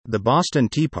The Boston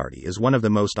Tea Party is one of the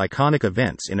most iconic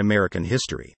events in American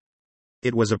history.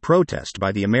 It was a protest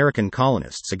by the American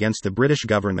colonists against the British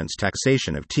government's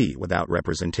taxation of tea without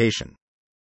representation.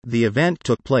 The event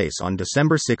took place on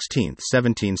December 16,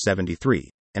 1773,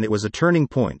 and it was a turning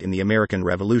point in the American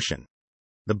Revolution.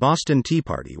 The Boston Tea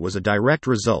Party was a direct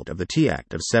result of the Tea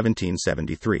Act of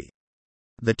 1773.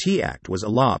 The Tea Act was a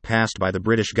law passed by the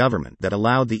British government that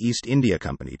allowed the East India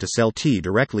Company to sell tea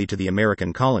directly to the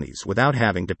American colonies without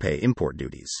having to pay import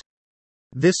duties.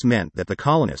 This meant that the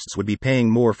colonists would be paying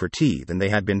more for tea than they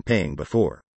had been paying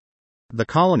before. The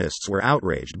colonists were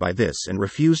outraged by this and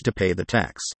refused to pay the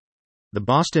tax. The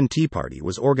Boston Tea Party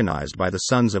was organized by the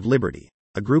Sons of Liberty,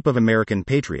 a group of American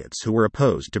patriots who were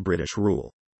opposed to British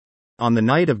rule. On the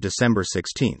night of December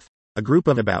 16, a group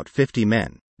of about 50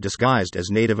 men, disguised as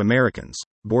Native Americans,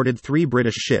 boarded 3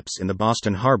 British ships in the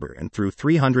Boston harbor and threw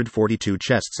 342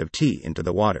 chests of tea into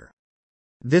the water.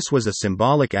 This was a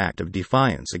symbolic act of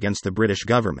defiance against the British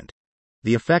government.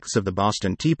 The effects of the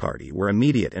Boston Tea Party were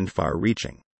immediate and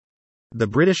far-reaching. The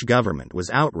British government was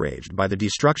outraged by the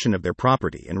destruction of their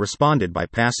property and responded by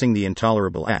passing the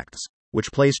Intolerable Acts,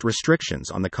 which placed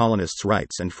restrictions on the colonists'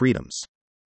 rights and freedoms.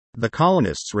 The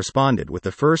colonists responded with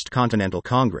the First Continental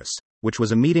Congress, which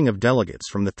was a meeting of delegates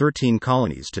from the 13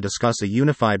 colonies to discuss a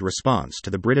unified response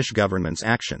to the British government's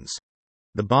actions.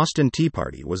 The Boston Tea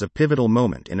Party was a pivotal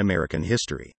moment in American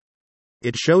history.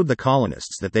 It showed the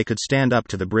colonists that they could stand up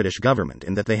to the British government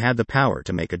and that they had the power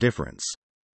to make a difference.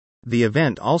 The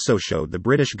event also showed the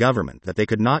British government that they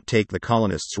could not take the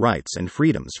colonists' rights and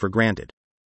freedoms for granted.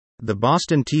 The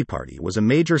Boston Tea Party was a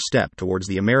major step towards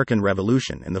the American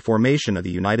Revolution and the formation of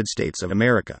the United States of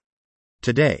America.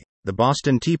 Today, the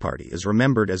Boston Tea Party is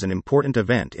remembered as an important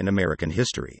event in American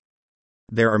history.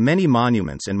 There are many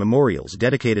monuments and memorials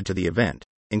dedicated to the event,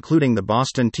 including the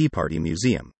Boston Tea Party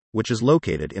Museum, which is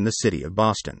located in the city of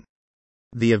Boston.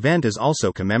 The event is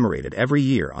also commemorated every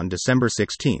year on December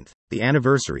 16, the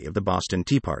anniversary of the Boston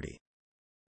Tea Party.